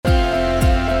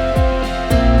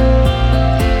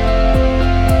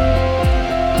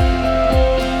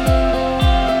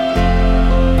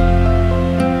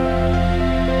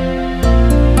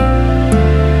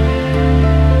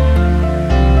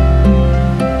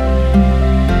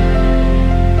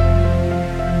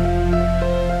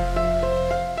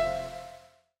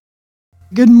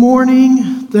Good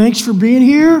morning. Thanks for being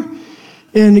here.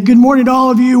 And good morning to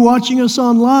all of you watching us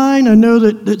online. I know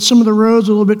that some of the roads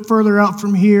a little bit further out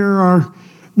from here are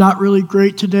not really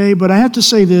great today, but I have to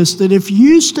say this, that if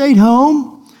you stayed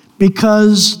home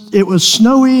because it was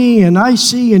snowy and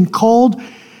icy and cold,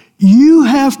 you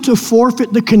have to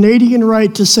forfeit the Canadian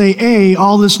right to say A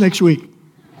all this next week.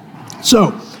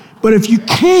 But if you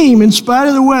came in spite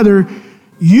of the weather,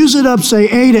 use it up, say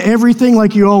A to everything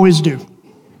like you always do.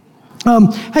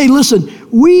 Hey, listen,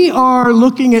 we are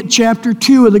looking at chapter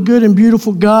 2 of The Good and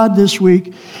Beautiful God this week,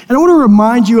 and I want to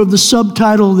remind you of the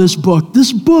subtitle of this book.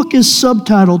 This book is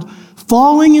subtitled,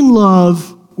 Falling in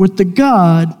Love with the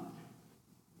God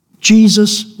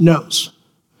Jesus Knows.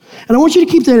 And I want you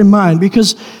to keep that in mind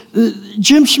because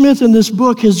Jim Smith in this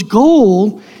book, his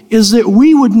goal is that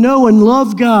we would know and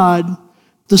love God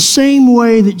the same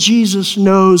way that Jesus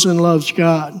knows and loves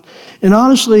God. And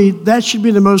honestly, that should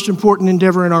be the most important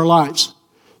endeavor in our lives.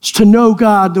 It's to know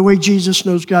God the way Jesus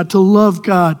knows God, to love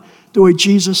God the way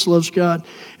Jesus loves God.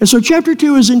 And so chapter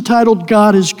 2 is entitled,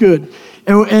 God is Good.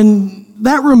 And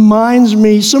that reminds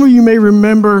me, some of you may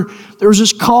remember, there was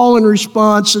this call and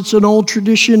response. It's an old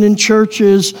tradition in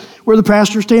churches where the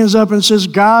pastor stands up and says,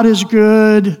 God is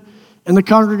good. And the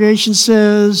congregation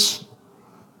says,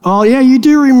 oh, yeah, you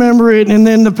do remember it. And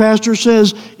then the pastor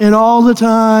says, and all the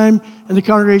time. And the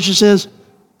congregation says,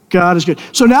 God is good.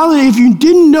 So now that if you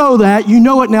didn't know that, you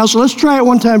know it now. So let's try it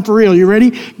one time for real. You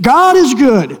ready? God is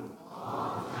good.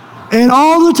 And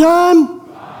all the time?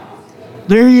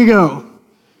 There you go.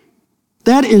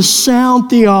 That is sound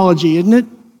theology, isn't it?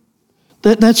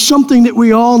 That's something that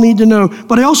we all need to know.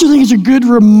 But I also think it's a good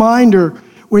reminder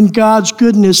when God's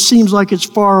goodness seems like it's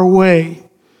far away.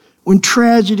 When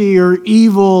tragedy or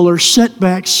evil or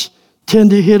setbacks tend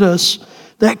to hit us,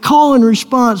 that call and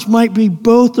response might be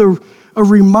both a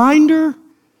reminder,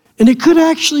 and it could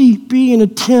actually be an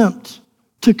attempt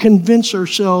to convince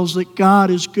ourselves that God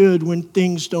is good when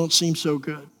things don't seem so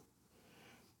good.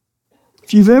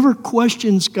 If you've ever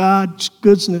questioned God's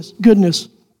goodness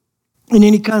in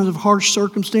any kinds of harsh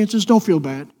circumstances, don't feel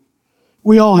bad.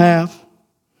 We all have,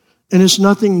 and it's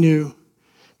nothing new.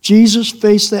 Jesus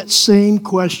faced that same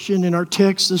question in our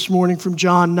text this morning from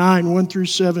John 9, 1 through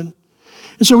 7.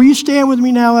 And so will you stand with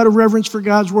me now out of reverence for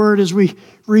God's word as we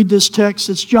read this text?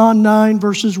 It's John 9,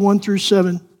 verses 1 through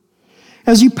 7.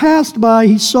 As he passed by,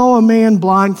 he saw a man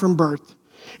blind from birth.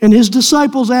 And his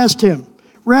disciples asked him,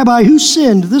 Rabbi, who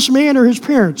sinned, this man or his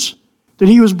parents, that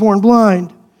he was born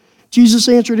blind? Jesus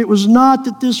answered, it was not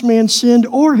that this man sinned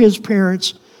or his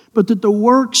parents, but that the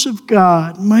works of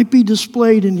God might be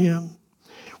displayed in him.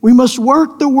 We must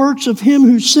work the works of him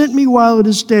who sent me while it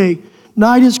is day.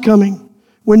 Night is coming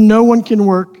when no one can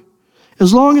work.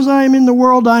 As long as I am in the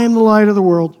world, I am the light of the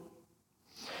world.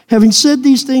 Having said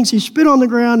these things, he spit on the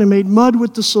ground and made mud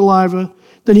with the saliva.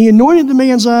 Then he anointed the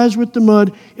man's eyes with the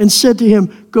mud and said to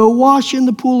him, go wash in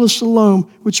the pool of Siloam,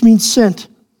 which means sent.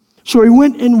 So he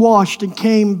went and washed and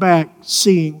came back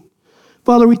seeing.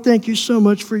 Father, we thank you so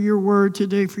much for your word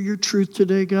today, for your truth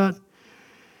today, God.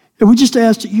 And we just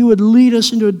ask that you would lead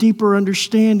us into a deeper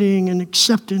understanding and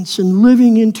acceptance and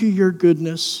living into your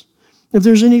goodness. If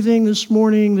there's anything this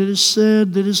morning that is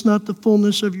said that is not the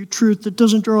fullness of your truth, that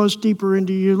doesn't draw us deeper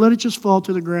into you, let it just fall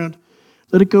to the ground.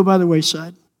 Let it go by the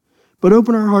wayside. But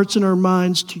open our hearts and our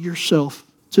minds to yourself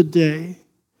today.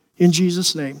 In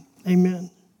Jesus' name, amen.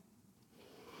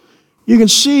 You can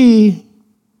see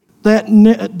that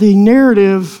the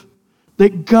narrative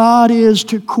that God is,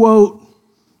 to quote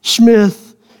Smith,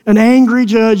 an angry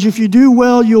judge. If you do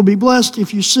well, you'll be blessed.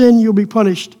 If you sin, you'll be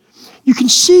punished. You can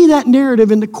see that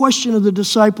narrative in the question of the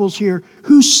disciples here.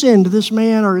 Who sinned, this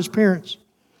man or his parents?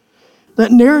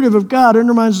 That narrative of God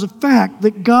undermines the fact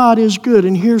that God is good,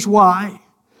 and here's why.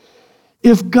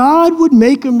 If God would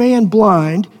make a man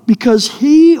blind because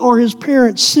he or his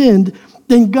parents sinned,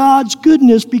 then God's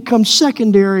goodness becomes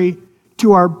secondary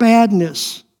to our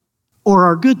badness or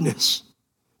our goodness.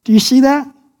 Do you see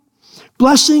that?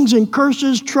 Blessings and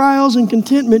curses, trials and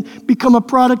contentment become a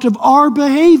product of our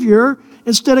behavior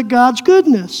instead of God's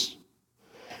goodness.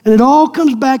 And it all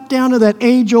comes back down to that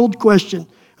age-old question.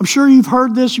 I'm sure you've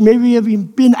heard this, you maybe have even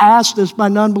been asked this by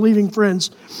non-believing friends.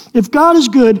 If God is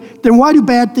good, then why do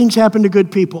bad things happen to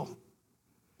good people?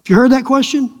 Have you heard that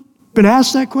question? Been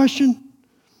asked that question?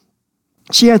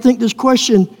 See, I think this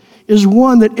question is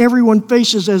one that everyone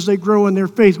faces as they grow in their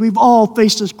faith. We've all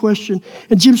faced this question.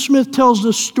 And Jim Smith tells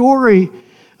the story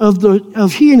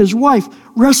of he and his wife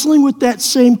wrestling with that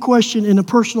same question in a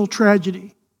personal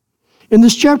tragedy. In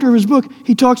this chapter of his book,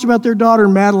 he talks about their daughter,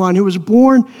 Madeline, who was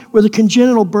born with a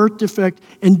congenital birth defect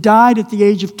and died at the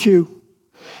age of 2.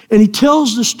 And he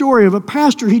tells the story of a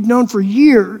pastor he'd known for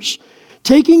years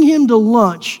taking him to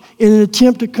lunch in an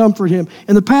attempt to comfort him.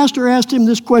 And the pastor asked him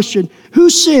this question: who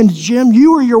sinned, Jim,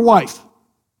 you or your wife?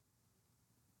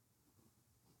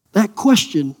 That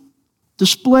question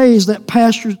displays that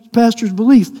pastor's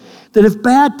belief that if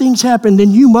bad things happen,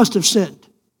 then you must have sinned.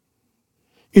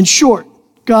 In short,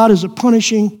 God is a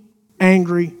punishing,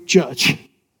 angry judge.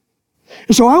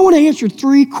 And so I want to answer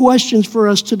 3 questions for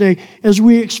us today as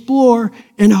we explore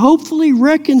and hopefully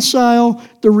reconcile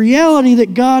the reality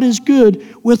that God is good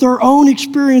with our own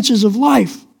experiences of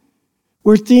life,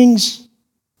 where things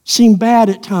seem bad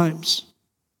at times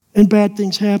and bad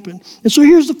things happen. And so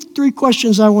here's the 3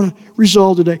 questions I want to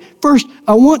resolve today. First,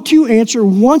 I want to answer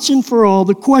once and for all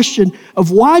the question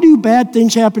of why do bad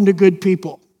things happen to good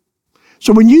people?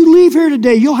 So when you leave here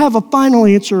today, you'll have a final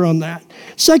answer on that.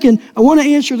 Second, I want to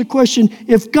answer the question,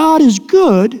 if God is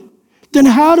good, then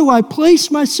how do I place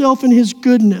myself in his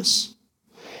goodness?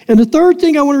 And the third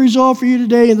thing I want to resolve for you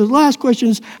today, and the last question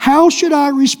is, how should I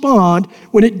respond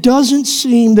when it doesn't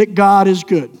seem that God is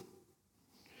good?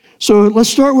 So let's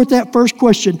start with that first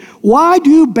question. Why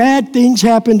do bad things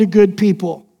happen to good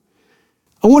people?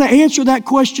 I want to answer that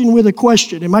question with a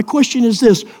question. And my question is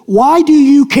this: why do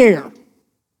you care?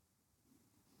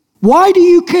 Why do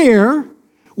you care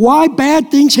why bad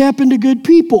things happen to good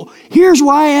people? Here's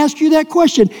why I ask you that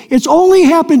question. It's only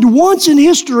happened once in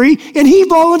history, and he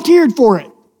volunteered for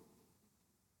it.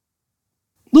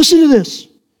 Listen to this.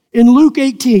 In Luke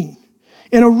 18,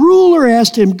 and a ruler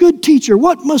asked him, "Good teacher,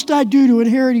 what must I do to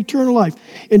inherit eternal life?"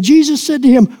 And Jesus said to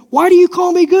him, "Why do you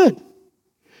call me good?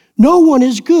 No one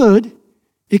is good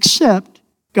except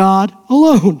God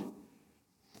alone."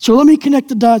 So let me connect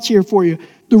the dots here for you.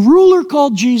 The ruler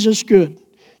called Jesus good.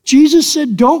 Jesus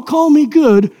said, "Don't call me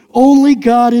good, only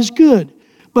God is good."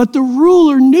 But the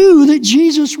ruler knew that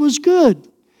Jesus was good.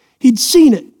 He'd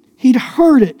seen it, he'd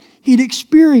heard it, he'd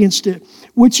experienced it,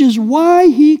 which is why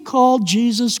he called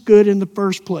Jesus good in the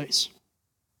first place.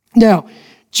 Now,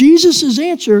 Jesus'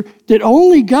 answer that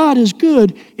only God is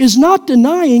good is not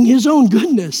denying his own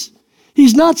goodness.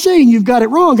 He's not saying, "You've got it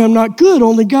wrong, I'm not good,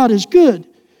 only God is good."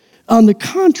 On the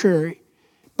contrary,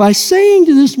 by saying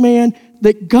to this man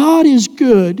that God is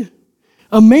good,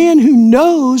 a man who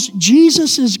knows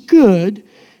Jesus is good,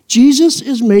 Jesus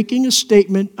is making a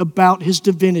statement about his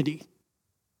divinity.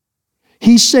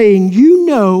 He's saying, "You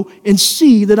know and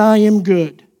see that I am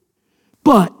good,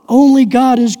 but only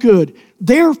God is good.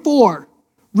 Therefore,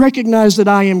 recognize that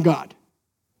I am God."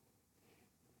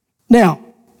 Now,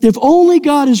 if only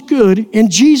God is good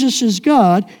and Jesus is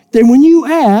God, then when you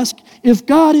ask, if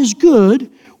God is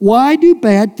good, why do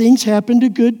bad things happen to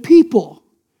good people?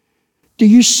 Do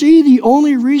you see the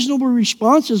only reasonable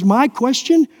response is my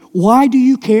question? Why do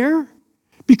you care?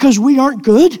 Because we aren't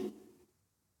good?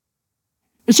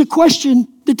 It's a question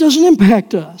that doesn't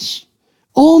impact us.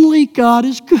 Only God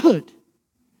is good.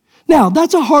 Now,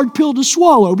 that's a hard pill to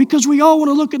swallow because we all want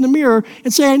to look in the mirror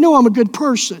and say, "I know I'm a good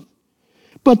person."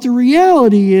 But the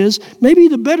reality is, maybe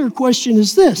the better question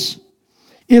is this: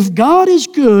 if God is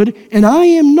good and I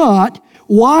am not,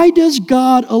 why does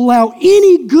God allow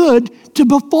any good to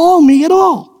befall me at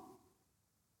all?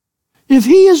 If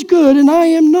he is good and I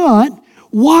am not,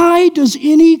 why does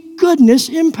any goodness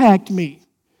impact me?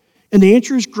 And the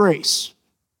answer is grace.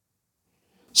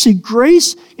 See,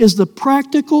 grace is the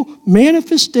practical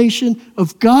manifestation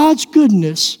of God's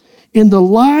goodness in the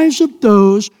lives of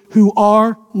those who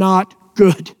are not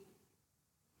good,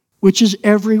 which is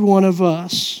every one of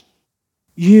us,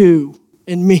 you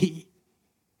and me.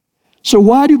 So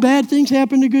why do bad things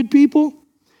happen to good people?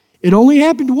 It only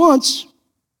happened once,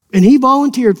 and he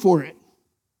volunteered for it.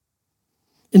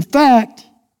 In fact,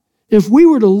 if we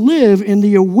were to live in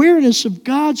the awareness of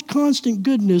God's constant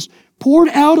goodness poured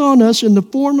out on us in the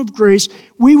form of grace,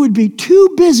 we would be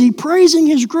too busy praising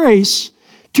his grace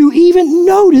to even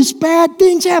notice bad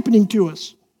things happening to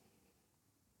us.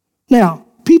 Now,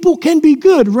 people can be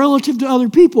good relative to other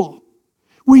people.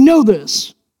 We know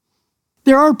this.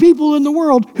 There are people in the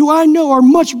world who I know are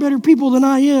much better people than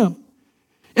I am.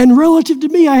 And relative to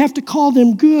me, I have to call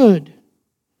them good.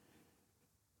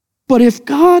 But if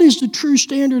God is the true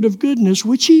standard of goodness,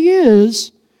 which he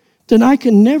is, then I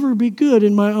can never be good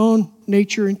in my own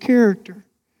nature and character.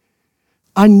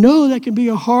 I know that can be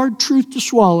a hard truth to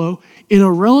swallow in a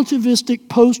relativistic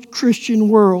post-Christian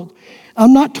world.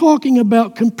 I'm not talking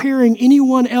about comparing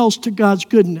anyone else to God's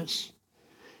goodness.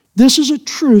 This is a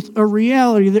truth, a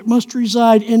reality that must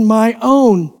reside in my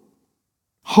own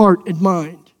heart and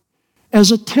mind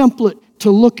as a template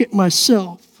to look at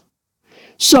myself.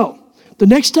 So, the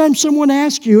next time someone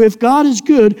asks you if God is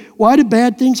good, why do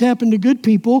bad things happen to good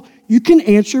people? you can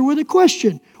answer with a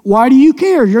question. Why do you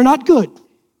care? You're not good.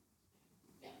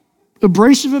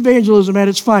 Abrasive evangelism at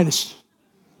its finest.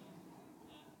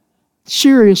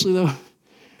 Seriously, though,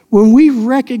 when we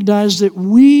recognize that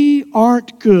we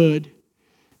aren't good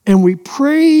and we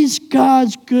praise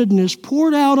God's goodness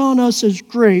poured out on us as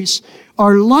grace,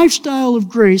 our lifestyle of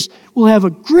grace will have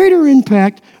a greater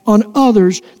impact on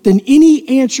others than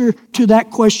any answer to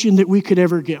that question that we could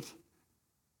ever give.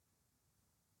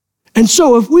 And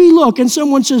so if we look and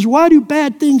someone says, why do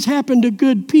bad things happen to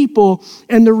good people?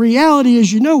 And the reality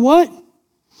is, you know what?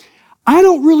 I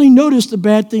don't really notice the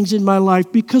bad things in my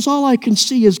life because all I can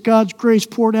see is God's grace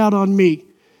poured out on me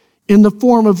in the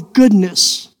form of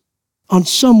goodness on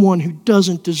someone who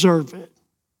doesn't deserve it.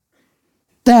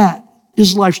 That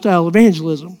is lifestyle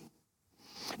evangelism.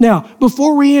 Now,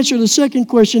 before we answer the second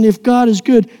question, if God is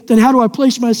good, then how do I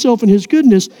place myself in his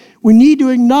goodness? We need to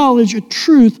acknowledge a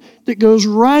truth that goes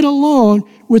right along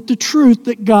with the truth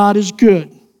that God is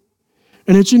good.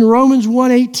 And it's in Romans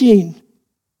 1:18.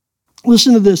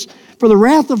 Listen to this. For the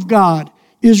wrath of God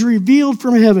is revealed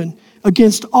from heaven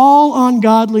against all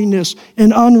ungodliness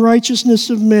and unrighteousness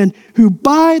of men who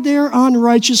by their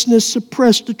unrighteousness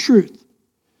suppress the truth.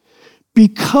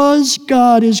 Because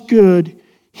God is good,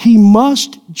 he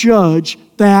must judge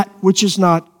that which is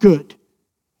not good.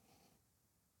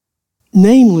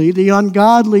 Namely, the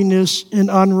ungodliness and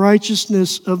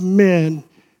unrighteousness of men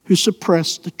who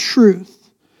suppress the truth.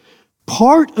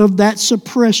 Part of that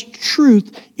suppressed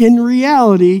truth in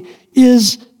reality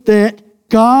is that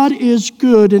God is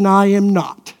good and I am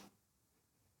not.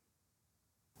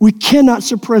 We cannot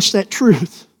suppress that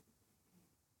truth.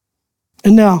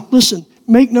 And now, listen,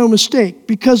 make no mistake,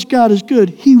 because God is good,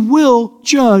 he will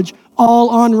judge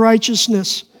all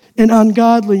unrighteousness and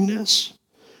ungodliness.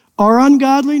 Our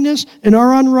ungodliness and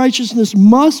our unrighteousness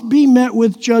must be met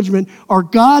with judgment, or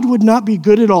God would not be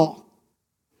good at all.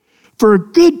 For a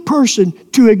good person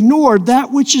to ignore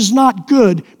that which is not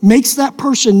good makes that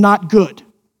person not good.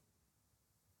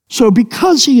 So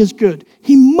because he is good,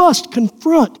 he must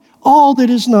confront all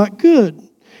that is not good.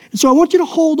 And so I want you to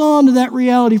hold on to that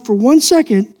reality for 1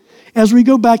 second as we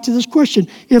go back to this question.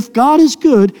 If God is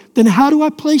good, then how do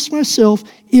I place myself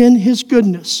in his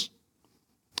goodness?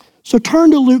 So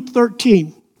turn to Luke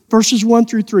 13, verses 1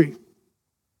 through 3.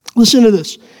 Listen to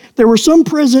this. There were some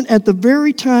present at the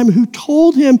very time who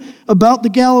told him about the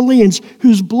Galileans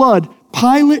whose blood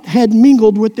Pilate had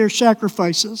mingled with their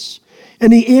sacrifices.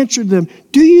 And he answered them,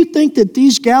 do you think that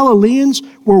these Galileans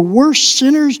were worse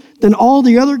sinners than all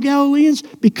the other Galileans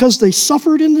because they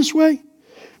suffered in this way?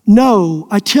 No,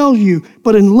 I tell you,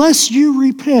 but unless you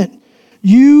repent,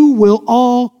 you will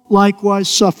all likewise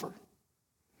suffer.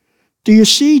 Do you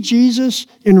see Jesus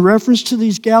in reference to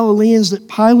these Galileans that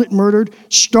Pilate murdered,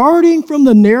 starting from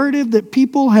the narrative that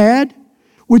people had,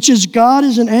 which is God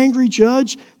is an angry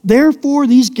judge, therefore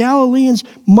these Galileans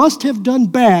must have done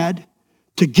bad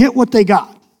to get what they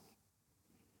got.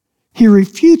 He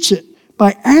refutes it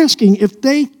by asking if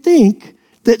they think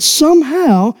that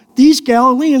somehow these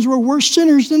Galileans were worse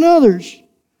sinners than others.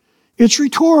 It's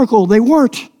rhetorical, they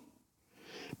weren't.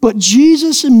 But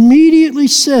Jesus immediately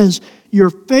says, your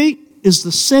fate is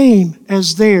the same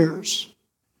as theirs.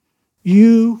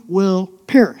 You will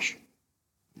perish.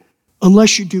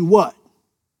 Unless you do what?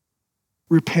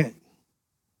 Repent.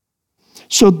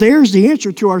 So there's the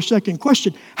answer to our second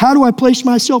question. How do I place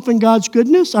myself in God's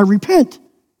goodness? I repent.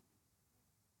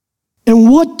 And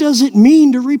what does it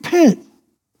mean to repent?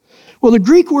 Well, the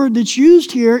Greek word that's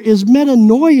used here is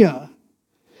metanoia.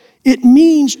 It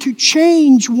means to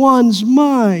change one's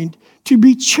mind, to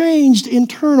be changed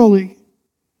internally.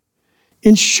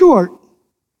 In short,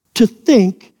 to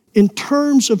think in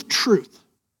terms of truth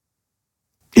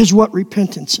is what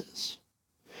repentance is.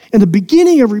 And the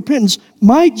beginning of repentance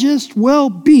might just well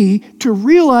be to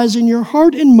realize in your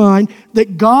heart and mind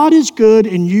that God is good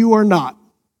and you are not.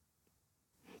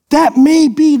 That may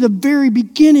be the very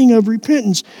beginning of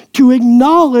repentance, to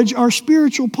acknowledge our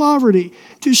spiritual poverty,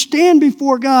 to stand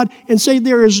before God and say,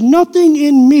 there is nothing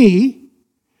in me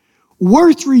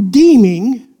worth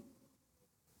redeeming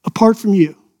apart from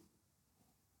you.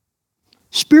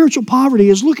 Spiritual poverty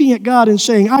is looking at God and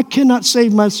saying, I cannot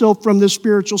save myself from this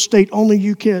spiritual state, only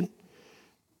you can.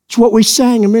 It's what we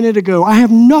sang a minute ago. I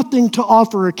have nothing to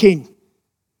offer a king.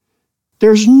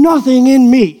 There's nothing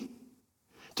in me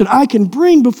that I can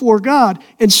bring before God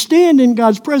and stand in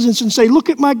God's presence and say, look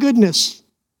at my goodness,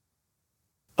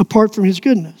 apart from his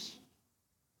goodness.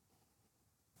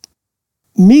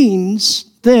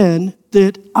 Means then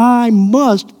that I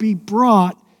must be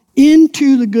brought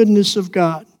into the goodness of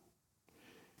God.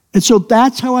 And so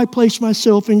that's how I place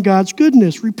myself in God's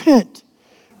goodness. Repent.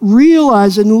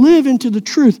 realize and live into the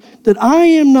truth that I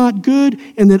am not good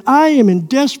and that I am in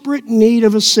desperate need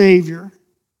of a Savior.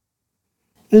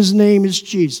 His name is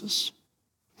Jesus.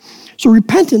 So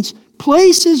repentance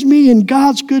places me in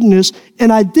God's goodness,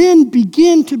 and I then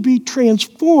begin to be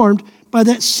transformed by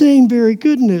that same very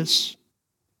goodness.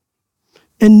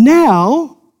 And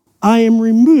now I am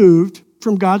removed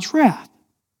from God's wrath.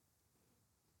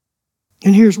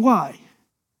 And here's why.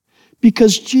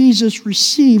 Because Jesus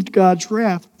received God's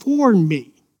wrath for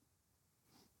me.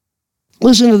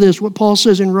 Listen to this, what Paul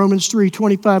says in Romans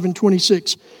 3:25 and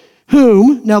 26.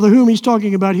 Whom, now the whom he's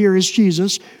talking about here is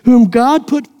Jesus, whom God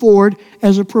put forward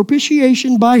as a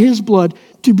propitiation by his blood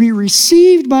to be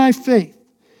received by faith.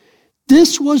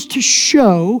 This was to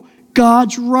show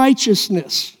God's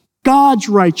righteousness. God's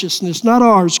righteousness, not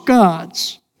ours,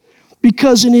 God's.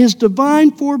 Because in his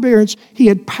divine forbearance, he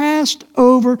had passed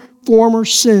over former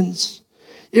sins.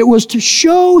 It was to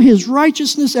show his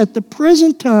righteousness at the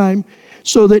present time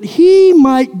so that he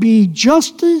might be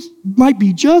just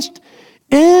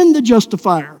and the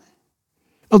justifier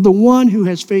of the one who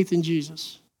has faith in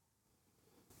Jesus.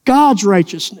 God's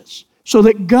righteousness, so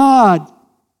that God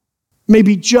may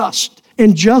be just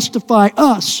and justify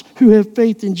us who have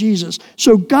faith in Jesus.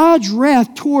 So God's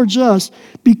wrath towards us,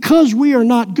 because we are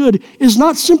not good, is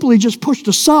not simply just pushed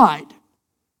aside.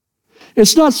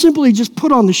 It's not simply just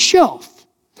put on the shelf.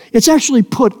 It's actually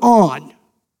put on.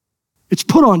 It's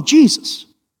put on Jesus.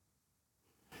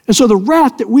 And so the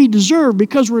wrath that we deserve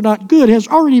because we're not good has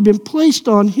already been placed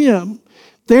on him.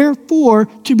 Therefore,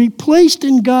 to be placed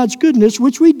in God's goodness,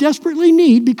 which we desperately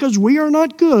need because we are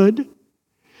not good,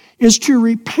 is to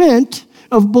repent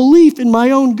of belief in my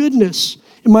own goodness,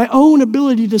 in my own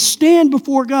ability to stand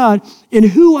before God in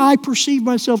who I perceive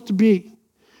myself to be.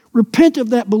 Repent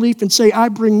of that belief and say, I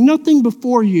bring nothing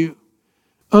before you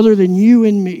other than you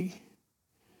and me.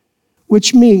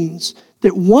 Which means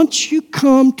that once you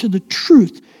come to the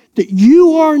truth that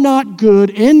you are not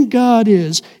good and God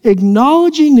is,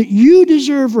 acknowledging that you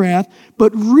deserve wrath,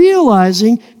 but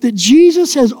realizing that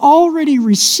Jesus has already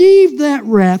received that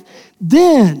wrath,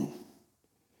 then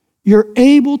you're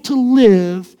able to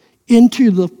live into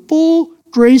the full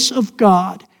grace of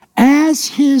God as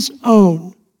his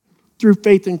own through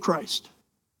faith in Christ.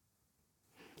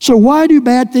 So why do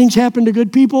bad things happen to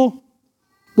good people?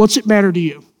 What's it matter to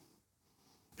you?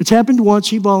 It's happened once,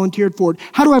 he volunteered for it.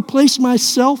 How do I place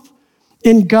myself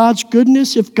in God's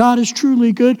goodness if God is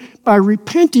truly good? By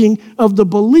repenting of the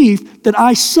belief that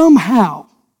I somehow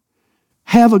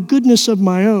have a goodness of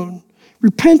my own.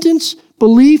 Repentance,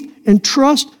 belief, and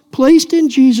trust placed in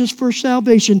Jesus for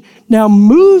salvation now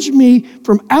moves me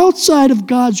from outside of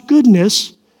God's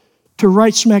goodness to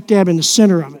right smack dab in the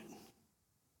center of it.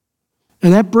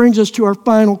 And that brings us to our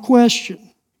final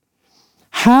question.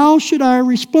 How should I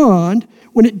respond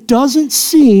when it doesn't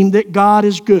seem that God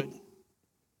is good?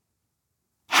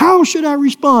 How should I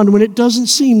respond when it doesn't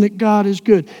seem that God is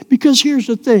good? Because here's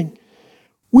the thing.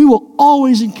 We will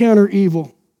always encounter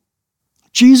evil.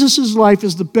 Jesus' life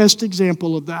is the best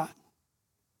example of that.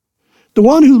 The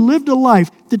one who lived a life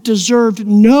that deserved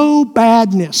no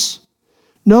badness,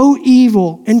 no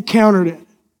evil, encountered it.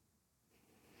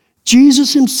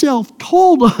 Jesus himself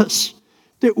told us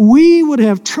that we would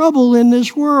have trouble in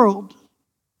this world.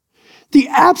 The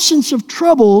absence of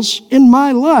troubles in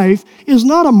my life is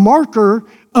not a marker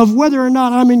of whether or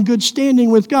not I'm in good standing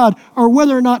with God or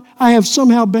whether or not I have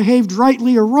somehow behaved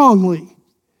rightly or wrongly.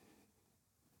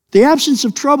 The absence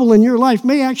of trouble in your life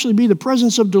may actually be the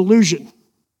presence of delusion,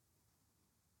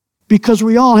 because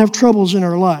we all have troubles in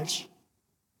our lives.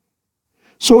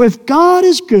 So if God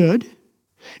is good,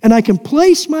 and I can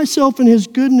place myself in his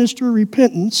goodness through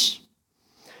repentance,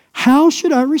 how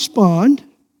should I respond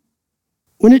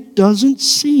when it doesn't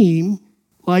seem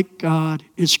like God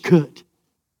is good?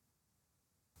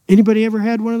 Anybody ever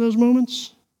had one of those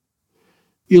moments?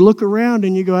 You look around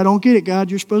and you go, I don't get it, God.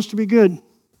 You're supposed to be good.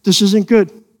 This isn't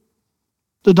good.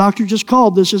 The doctor just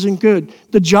called. This isn't good.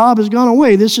 The job has gone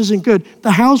away. This isn't good.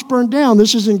 The house burned down.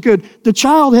 This isn't good. The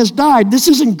child has died. This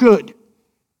isn't good.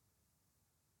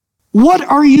 What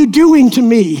are you doing to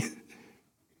me?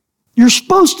 You're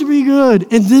supposed to be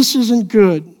good, and this isn't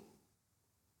good.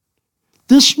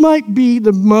 This might be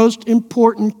the most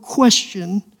important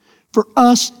question for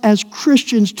us as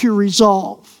Christians to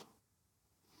resolve,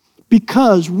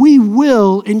 because we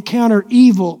will encounter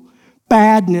evil,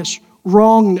 badness,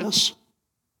 wrongness.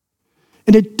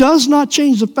 And it does not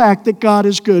change the fact that God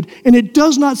is good. And it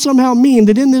does not somehow mean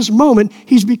that in this moment,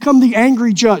 he's become the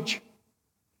angry judge,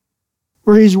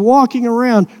 where he's walking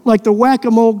around like the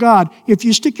whack-a-mole God. If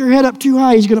you stick your head up too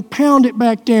high, he's going to pound it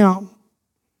back down.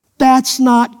 That's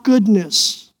not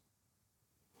goodness.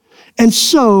 And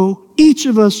so each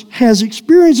of us has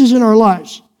experiences in our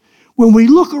lives when we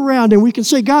look around and we can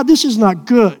say, God, this is not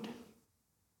good.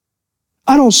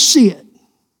 I don't see it.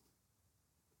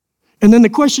 And then the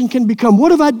question can become,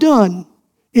 what have I done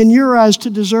in your eyes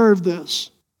to deserve this?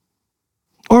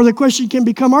 Or the question can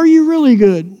become, are you really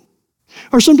good?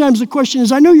 Or sometimes the question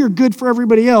is, I know you're good for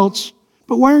everybody else,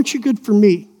 but why aren't you good for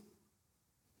me?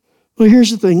 Well, here's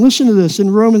the thing. Listen to this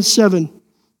in Romans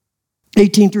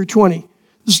 7:18-20.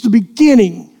 This is the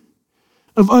beginning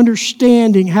of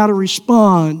understanding how to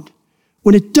respond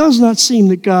when it does not seem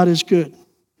that God is good.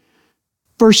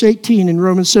 Verse 18 in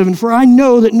Romans 7, for I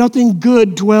know that nothing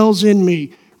good dwells in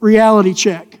me. Reality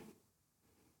check.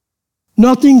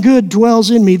 Nothing good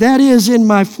dwells in me, that is, in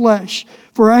my flesh.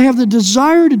 For I have the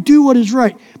desire to do what is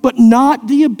right, but not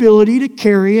the ability to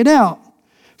carry it out.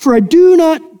 For I do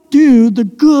not do the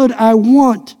good I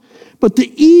want, but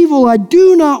the evil I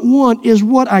do not want is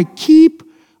what I keep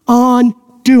on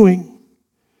doing.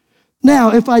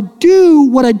 Now, if I do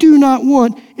what I do not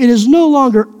want, it is no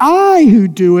longer I who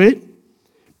do it,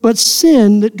 but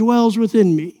sin that dwells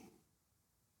within me.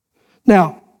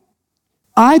 Now,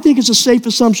 I think it's a safe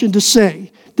assumption to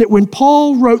say that when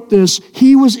Paul wrote this,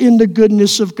 he was in the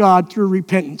goodness of God through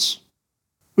repentance.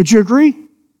 Would you agree?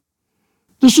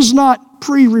 This is not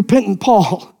pre-repentant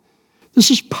Paul.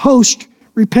 This is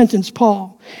post-repentance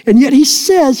Paul. And yet he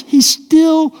says he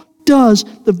still does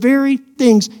the very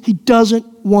things he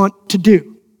doesn't want to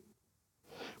do.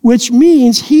 Which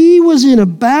means he was in a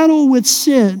battle with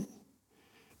sin,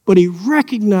 but he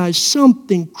recognized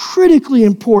something critically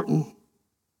important.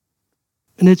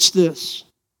 And it's this.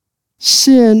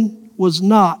 Sin was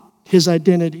not his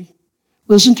identity.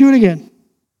 Listen to it again.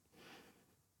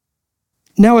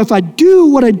 Now, if I do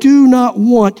what I do not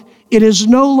want, it is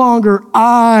no longer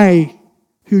I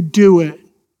who do it,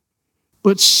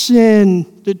 but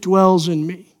sin that dwells in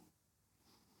me.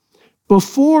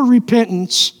 Before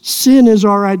repentance, sin is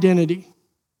our identity.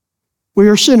 We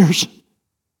are sinners.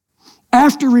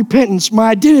 After repentance, my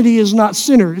identity is not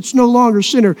sinner. It's no longer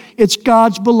sinner. It's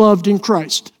God's beloved in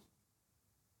Christ.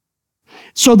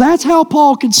 So that's how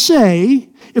Paul could say,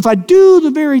 if I do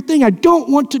the very thing I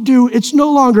don't want to do, it's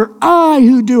no longer I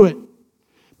who do it,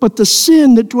 but the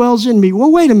sin that dwells in me.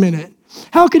 Well, wait a minute.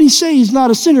 How can he say he's not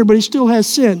a sinner, but he still has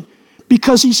sin?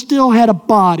 Because he still had a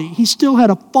body. He still had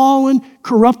a fallen,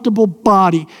 corruptible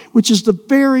body, which is the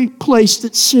very place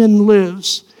that sin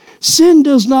lives. Sin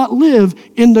does not live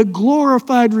in the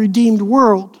glorified, redeemed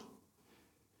world.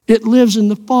 It lives in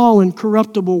the fallen,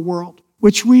 corruptible world,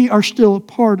 which we are still a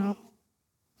part of.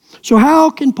 So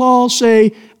how can Paul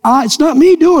say, it's not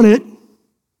me doing it,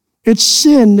 it's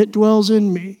sin that dwells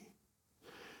in me?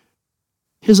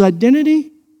 His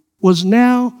identity was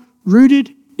now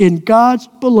rooted in God's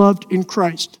beloved in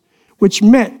Christ, which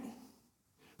meant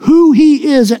who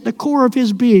he is at the core of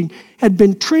his being had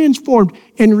been transformed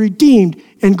and redeemed.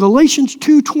 And Galatians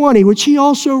 2:20, which he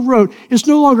also wrote, it's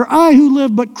no longer I who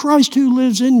live, but Christ who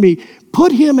lives in me.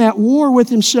 Put him at war with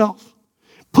himself.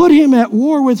 Put him at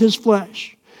war with his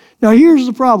flesh. Now here's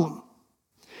the problem.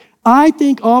 I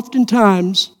think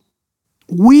oftentimes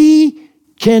we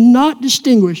cannot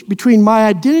distinguish between my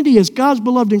identity as God's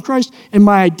beloved in Christ and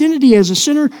my identity as a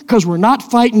sinner because we're not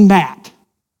fighting that.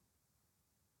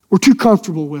 We're too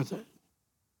comfortable with it.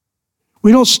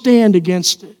 We don't stand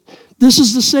against it. This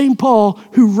is the same Paul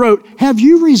who wrote, have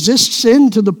you resist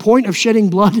sin to the point of shedding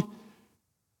blood?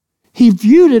 He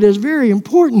viewed it as very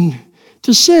important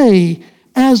to say,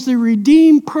 as the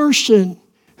redeemed person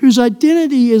whose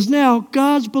identity is now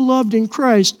God's beloved in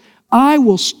Christ, I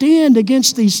will stand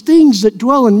against these things that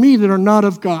dwell in me that are not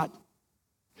of God.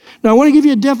 Now, I want to give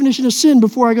you a definition of sin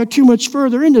before I go too much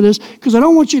further into this, because I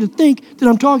don't want you to think that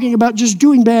I'm talking about just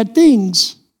doing bad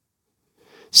things.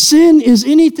 Sin is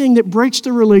anything that breaks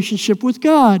the relationship with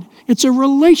God. It's a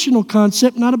relational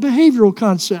concept, not a behavioral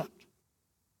concept.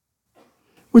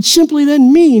 Which simply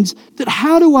then means that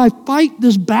how do I fight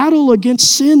this battle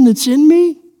against sin that's in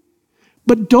me,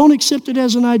 but don't accept it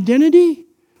as an identity?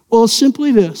 Well, it's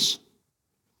simply this.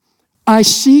 I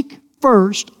seek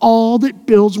first all that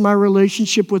builds my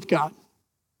relationship with God.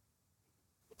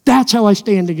 That's how I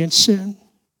stand against sin.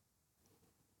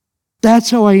 That's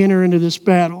how I enter into this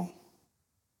battle.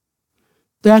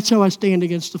 That's how I stand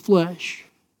against the flesh.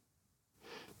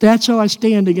 That's how I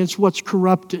stand against what's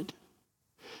corrupted.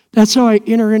 That's how I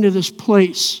enter into this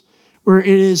place where it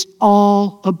is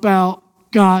all about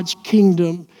God's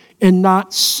kingdom and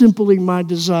not simply my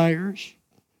desires,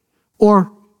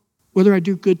 or whether I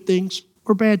do good things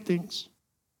or bad things.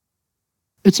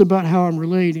 It's about how I'm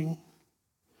relating.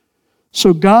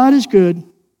 So God is good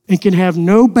and can have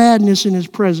no badness in his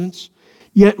presence.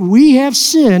 Yet we have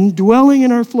sin dwelling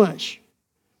in our flesh.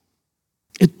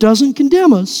 It doesn't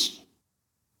condemn us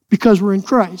because we're in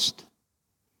Christ.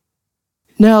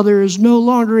 Now there is no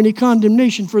longer any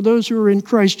condemnation for those who are in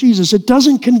Christ Jesus. It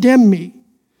doesn't condemn me,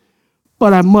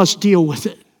 but I must deal with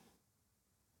it.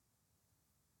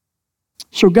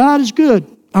 So God is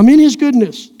good. I'm in his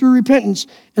goodness through repentance,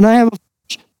 and I have a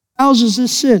flesh that houses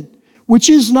this sin, which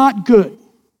is not good.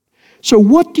 So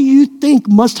what do you think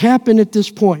must happen at this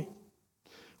point?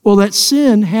 Well, that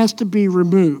sin has to be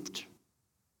removed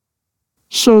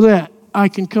so that I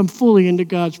can come fully into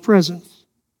God's presence.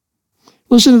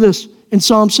 Listen to this in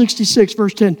Psalm 66,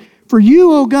 verse 10. For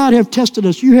you, O God, have tested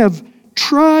us. You have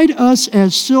tried us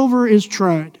as silver is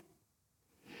tried.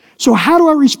 So how do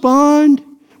I respond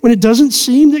when it doesn't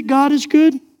seem that God is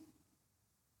good?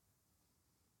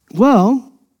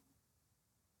 Well,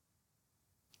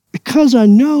 because I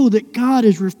know that God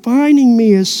is refining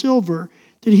me as silver,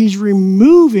 that he's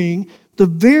removing the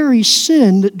very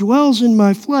sin that dwells in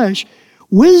my flesh,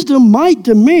 wisdom might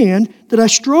demand that I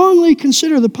strongly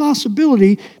consider the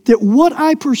possibility that what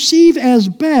I perceive as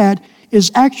bad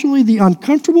is actually the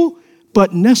uncomfortable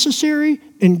but necessary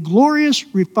and glorious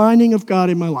refining of God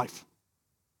in my life.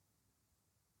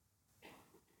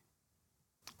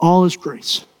 All is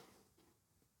grace.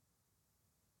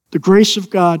 The grace of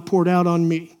God poured out on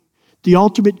me. The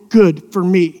ultimate good for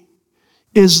me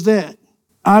is that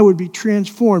I would be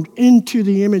transformed into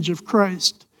the image of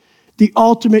Christ. The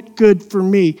ultimate good for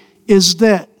me is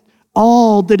that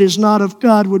all that is not of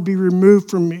God would be removed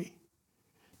from me.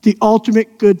 The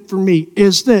ultimate good for me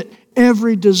is that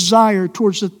every desire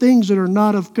towards the things that are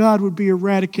not of God would be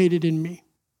eradicated in me.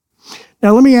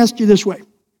 Now let me ask you this way.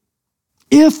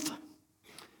 If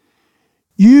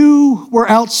you were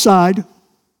outside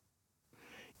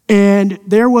and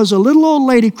there was a little old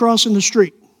lady crossing the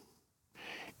street,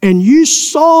 and you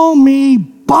saw me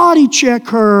body check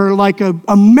her like a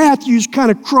Matthews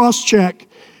kind of cross check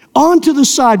onto the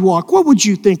sidewalk, what would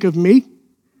you think of me?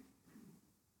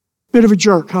 Bit of a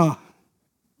jerk, huh?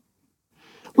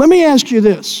 Let me ask you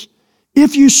this.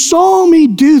 If you saw me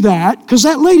do that, because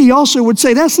that lady also would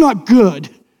say, that's not good.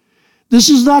 This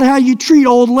is not how you treat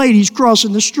old ladies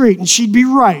crossing the street, and she'd be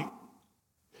right.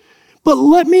 But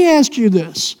let me ask you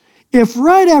this. If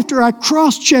right after I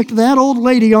cross-checked that old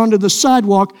lady onto the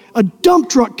sidewalk, a dump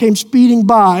truck came speeding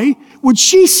by, would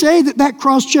she say that that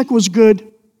cross-check was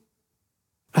good?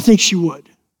 I think she would.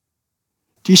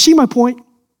 Do you see my point?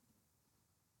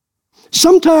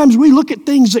 Sometimes we look at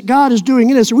things that God is doing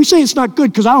in us, and we say it's not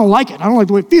good because I don't like it. I don't like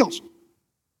the way it feels.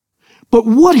 But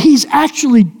what he's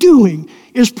actually doing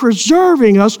is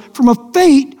preserving us from a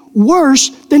fate worse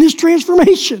than his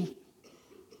transformation.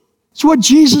 It's what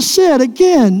Jesus said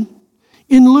again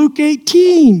in Luke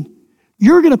 18.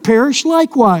 You're going to perish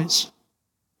likewise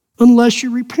unless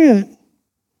you repent.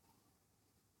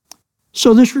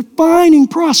 So this refining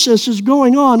process is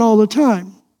going on all the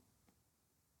time.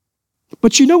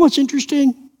 But you know what's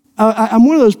interesting? I'm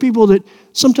one of those people that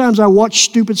sometimes I watch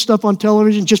stupid stuff on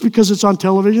television just because it's on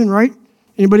television, right?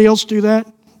 Anybody else do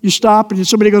that? You stop and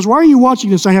somebody goes, why are you watching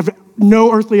this? I have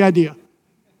no earthly idea.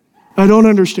 I don't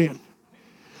understand.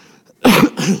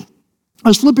 I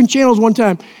was flipping channels one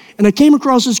time, and I came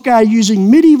across this guy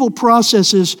using medieval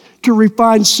processes to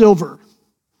refine silver.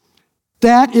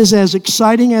 That is as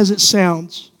exciting as it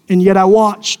sounds, and yet I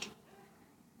watched.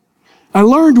 I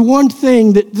learned one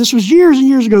thing that this was years and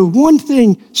years ago. One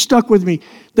thing stuck with me.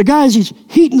 The guy, he's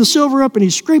heating the silver up and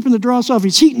he's scraping the dross off.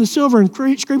 He's heating the silver and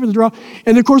scraping the dross.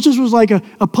 And of course, this was like a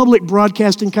public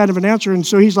broadcasting kind of announcer. And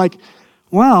so he's like,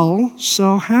 well,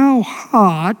 so how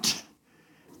hot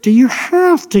do you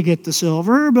have to get the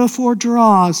silver before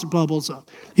dross bubbles up?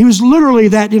 He was literally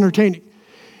that entertaining.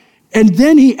 And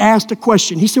then he asked a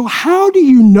question. He said, well, how do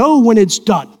you know when it's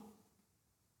done?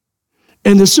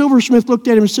 And the silversmith looked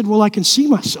at him and said, well, I can see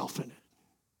myself in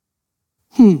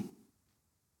it.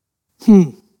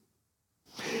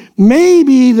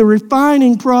 Maybe the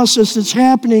refining process that's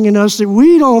happening in us that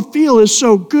we don't feel is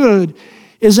so good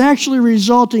is actually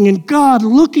resulting in God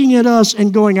looking at us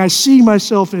and going, I see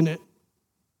myself in it.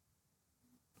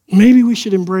 Maybe we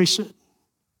should embrace it.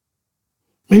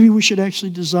 Maybe we should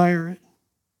actually desire it.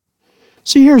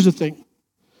 See, here's the thing.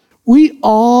 We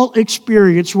all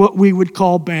experience what we would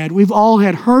call bad. We've all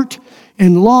had hurt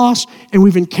and loss, and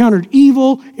we've encountered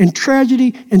evil and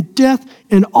tragedy and death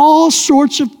and all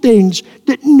sorts of things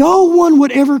that no one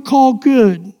would ever call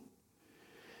good.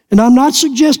 And I'm not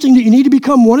suggesting that you need to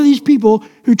become one of these people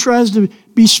who tries to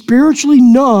be spiritually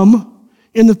numb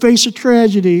in the face of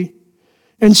tragedy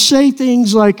and say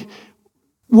things like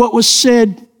what was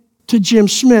said to Jim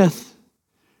Smith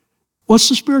What's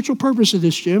the spiritual purpose of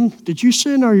this, Jim? Did you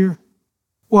sin or your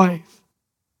wife?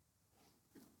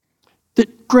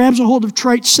 That grabs a hold of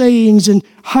trite sayings and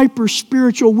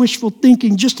hyper-spiritual wishful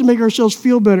thinking just to make ourselves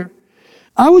feel better.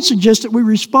 I would suggest that we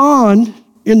respond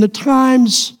in the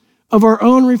times of our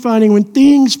own refining when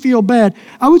things feel bad.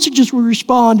 I would suggest we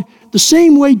respond the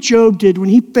same way Job did when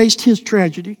he faced his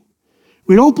tragedy.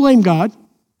 We don't blame God.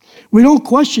 We don't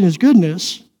question his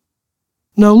goodness.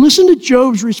 Now listen to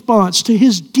Job's response to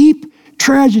his deep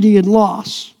tragedy and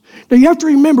loss. Now you have to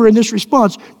remember in this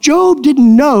response, Job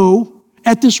didn't know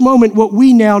at this moment what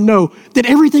we now know, that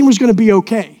everything was going to be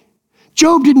okay.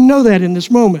 Job didn't know that in this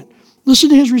moment. Listen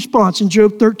to his response in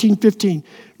Job 13:15.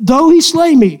 Though he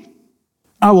slay me,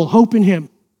 I will hope in him.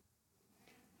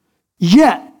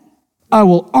 Yet I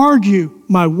will argue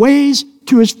my ways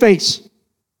to his face.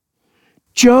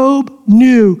 Job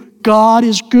knew God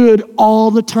is good all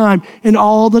the time, and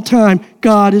all the time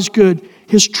God is good.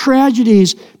 His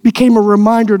tragedies became a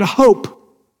reminder to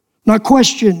hope, not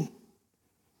question.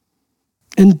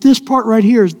 And this part right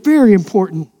here is very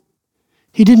important.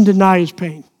 He didn't deny his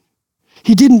pain.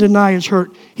 He didn't deny his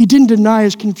hurt. He didn't deny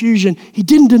his confusion. He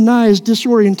didn't deny his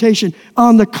disorientation.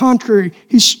 On the contrary,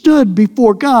 he stood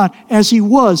before God as he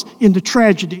was in the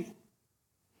tragedy.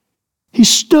 He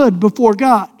stood before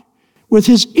God with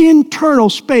his internal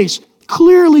space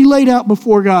clearly laid out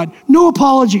before God. No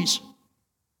apologies.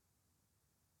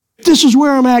 This is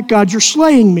where I'm at, God. You're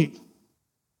slaying me.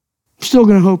 I'm still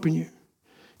going to hope in you.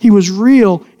 He was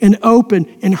real and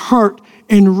open and hurt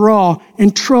and raw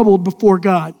and troubled before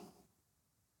God.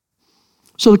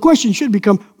 So the question should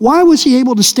become, why was he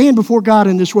able to stand before God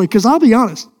in this way? Because I'll be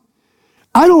honest,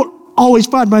 I don't always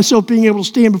find myself being able to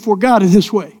stand before God in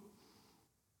this way.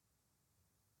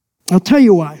 I'll tell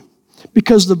you why.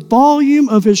 Because the volume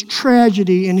of his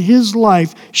tragedy in his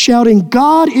life, shouting,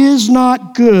 God is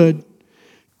not good,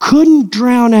 couldn't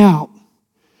drown out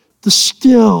the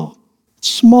still,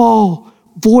 small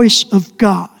voice of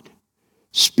God,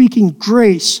 speaking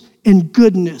grace and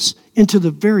goodness into the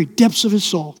very depths of his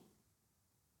soul.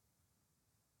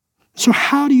 So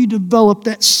how do you develop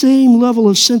that same level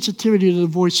of sensitivity to the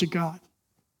voice of God?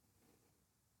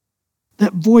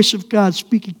 That voice of God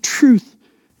speaking truth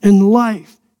and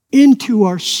life into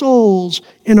our souls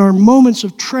in our moments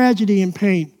of tragedy and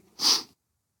pain.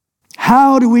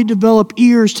 How do we develop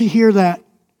ears to hear that?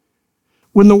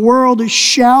 When the world is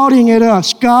shouting at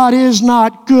us, God is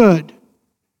not good.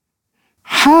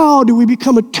 How do we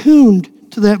become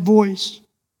attuned to that voice?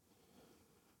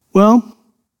 Well,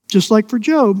 just like for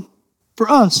Job, for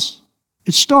us,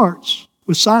 it starts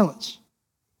with silence.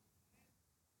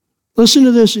 Listen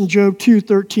to this in Job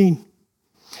 2:13.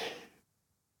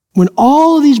 When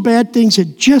all of these bad things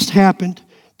had just happened,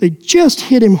 they just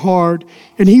hit him hard,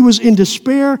 and he was in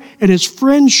despair, and his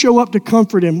friends show up to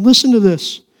comfort him. Listen to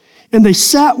this. And they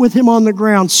sat with him on the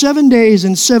ground 7 days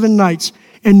and 7 nights,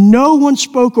 and no one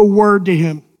spoke a word to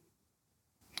him,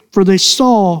 for they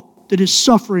saw that his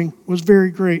suffering was very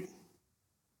great.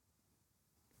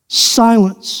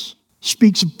 Silence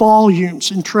speaks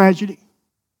volumes in tragedy.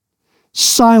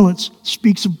 Silence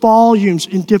speaks volumes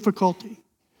in difficulty.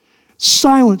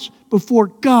 Silence before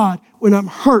God when I'm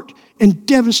hurt and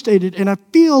devastated and I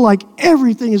feel like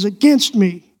everything is against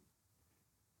me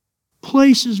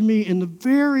places me in the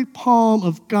very palm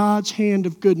of God's hand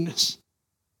of goodness.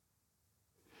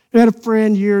 I had a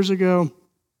friend years ago,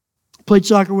 played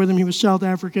soccer with him, he was South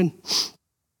African,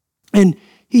 and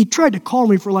he tried to call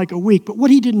me for like a week, but what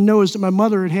he didn't know is that my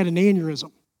mother had an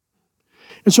aneurysm.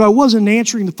 And so I wasn't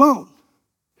answering the phone.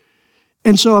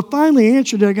 And so I finally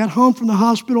answered it. I got home from the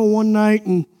hospital one night,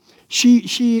 and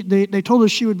they told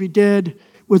us she would be dead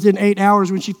within 8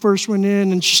 hours when she first went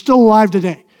in, and she's still alive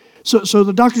today. So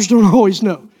the doctors don't always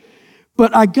know.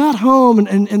 But I got home,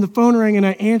 and the phone rang, and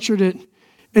I answered it.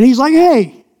 And he's like,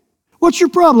 hey, what's your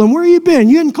problem? Where you been?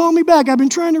 You hadn't called me back. I've been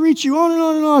trying to reach you on and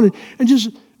on and on. And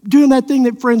just doing that thing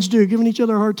that friends do, giving each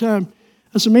other a hard time.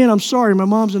 I said, man, I'm sorry. My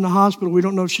mom's in the hospital. We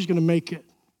don't know if she's going to make it.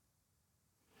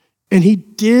 And he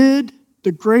did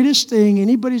the greatest thing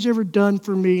anybody's ever done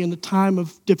for me in the time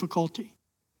of difficulty.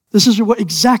 This is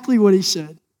exactly what he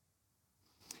said.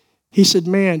 He said,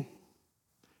 man,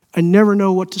 I never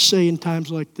know what to say in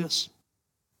times like this.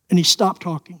 And he stopped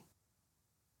talking.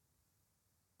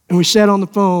 And we sat on the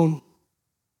phone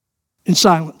in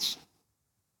silence.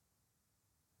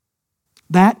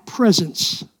 That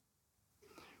presence,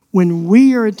 when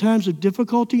we are in times of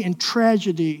difficulty and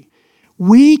tragedy,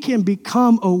 we can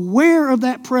become aware of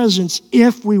that presence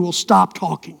if we will stop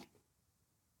talking.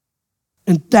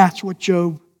 And that's what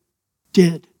Job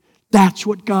did. That's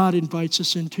what God invites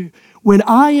us into. When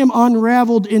I am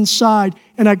unraveled inside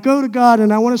and I go to God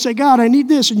and I want to say, God, I need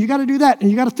this, and you got to do that, and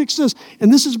you got to fix this,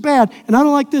 and this is bad, and I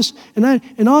don't like this, and on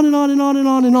and on and on and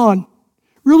on and on.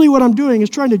 Really what I'm doing is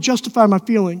trying to justify my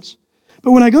feelings.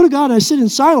 But when I go to God and I sit in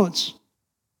silence,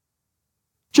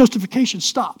 justification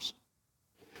stops.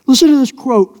 Listen to this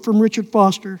quote from Richard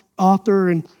Foster, author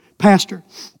and pastor.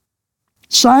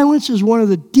 Silence is one of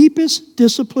the deepest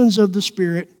disciplines of the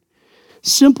Spirit,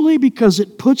 simply because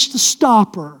it puts the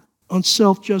stopper on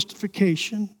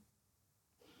self-justification.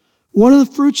 One of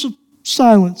the fruits of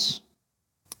silence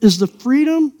is the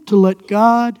freedom to let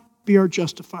God be our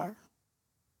justifier.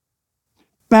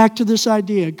 Back to this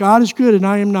idea, God is good and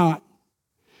I am not.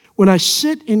 When I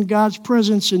sit in God's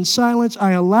presence in silence,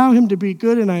 I allow Him to be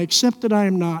good and I accept that I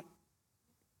am not.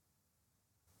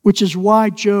 Which is why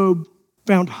Job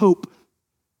found hope,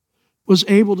 was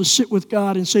able to sit with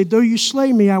God and say, though you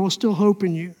slay me, I will still hope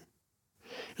in you.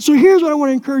 So here's what I want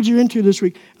to encourage you into this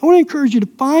week. I want to encourage you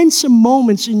to find some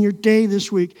moments in your day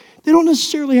this week. They don't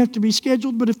necessarily have to be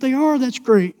scheduled, but if they are, that's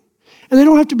great. And they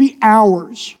don't have to be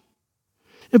hours.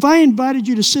 If I invited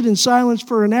you to sit in silence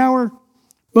for an hour,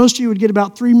 most of you would get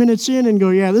about 3 minutes in and go,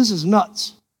 yeah, this is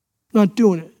nuts. Not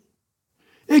doing it.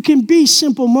 It can be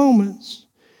simple moments.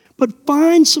 But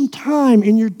find some time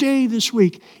in your day this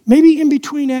week, maybe in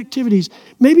between activities,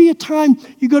 maybe a time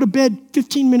you go to bed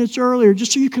 15 minutes earlier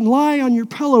just so you can lie on your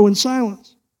pillow in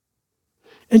silence.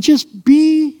 And just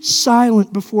be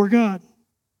silent before God.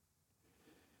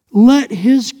 Let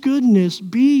His goodness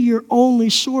be your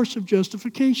only source of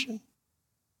justification.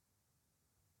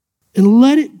 And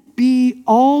let it be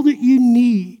all that you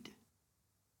need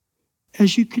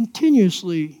as you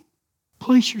continuously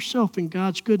place yourself in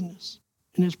God's goodness,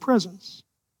 in His presence,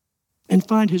 and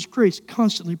find His grace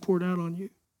constantly poured out on you.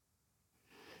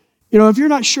 You know, if you're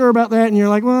not sure about that and you're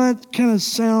like, well, that kind of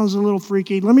sounds a little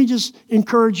freaky, let me just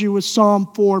encourage you with Psalm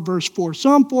 4, verse 4.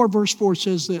 Psalm 4, verse 4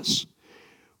 says this: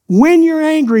 when you're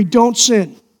angry, don't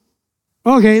sin.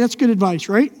 Okay, that's good advice,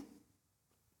 right?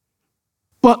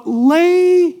 But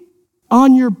lay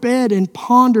on your bed and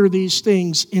ponder these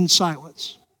things in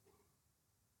silence.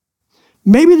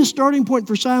 Maybe the starting point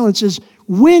for silence is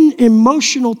when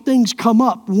emotional things come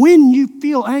up, when you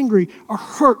feel angry or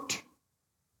hurt,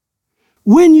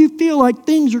 when you feel like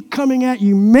things are coming at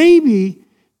you, maybe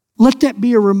let that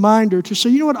be a reminder to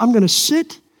say, you know what, I'm going to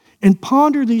sit and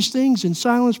ponder these things in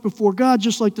silence before God,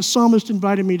 just like the psalmist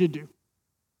invited me to do.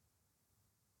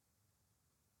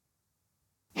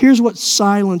 Here's what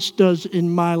silence does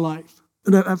in my life.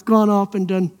 And I've gone off and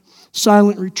done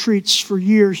silent retreats for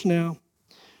years now.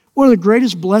 One of the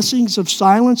greatest blessings of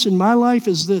silence in my life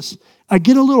is this: I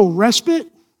get a little respite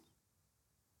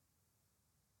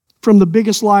from the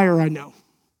biggest liar I know.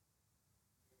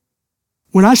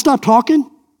 When I stop talking,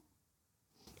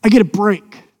 I get a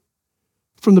break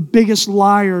from the biggest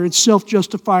liar and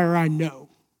self-justifier I know.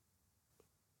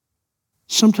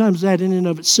 Sometimes that in and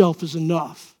of itself is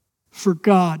enough for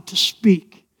God to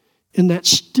speak in that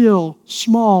still,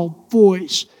 small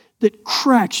voice that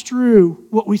cracks through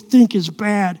what we think is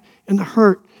bad and the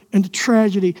hurt and the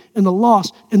tragedy and the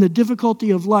loss and the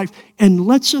difficulty of life and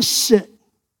lets us sit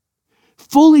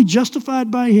fully justified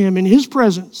by Him in His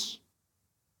presence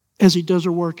as He does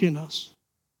a work in us.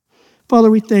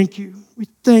 Father, we thank You. We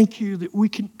thank You that we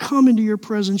can come into Your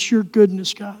presence, Your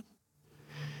goodness, God.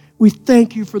 We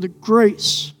thank You for the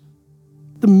grace,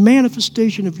 the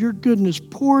manifestation of Your goodness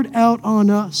poured out on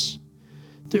us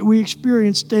that we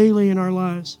experience daily in our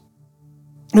lives.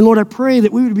 And Lord, I pray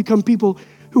that we would become people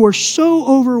who are so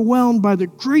overwhelmed by the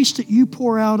grace that You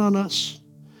pour out on us,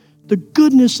 the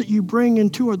goodness that You bring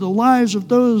into the lives of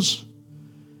those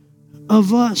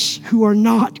of us who are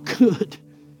not good,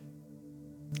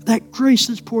 that grace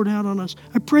that's poured out on us.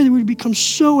 I pray that we'd become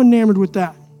so enamored with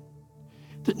that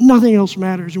nothing else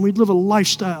matters, and we'd live a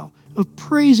lifestyle of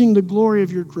praising the glory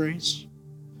of Your grace.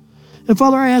 And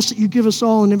Father, I ask that You give us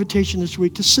all an invitation this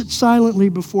week to sit silently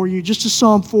before You, just as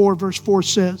Psalm 4, verse 4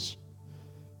 says,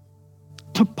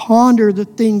 to ponder the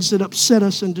things that upset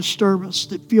us and disturb us,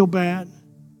 that feel bad,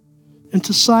 and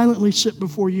to silently sit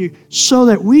before You so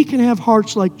that we can have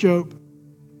hearts like Job,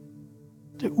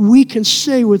 that we can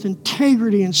say with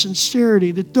integrity and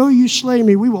sincerity that though You slay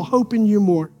me, we will hope in You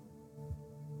more.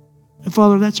 And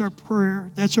Father, that's our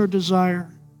prayer, that's our desire.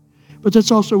 But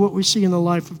that's also what we see in the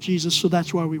life of Jesus, so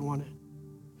that's why we want it.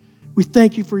 We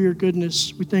thank You for Your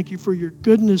goodness. We thank You for Your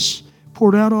goodness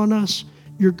poured out on us,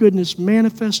 Your goodness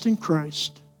manifest in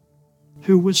Christ,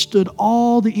 who withstood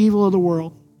all the evil of the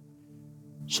world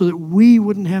so that we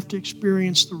wouldn't have to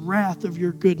experience the wrath of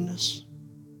Your goodness.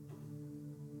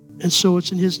 And so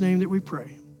it's in His name that we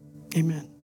pray.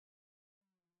 Amen.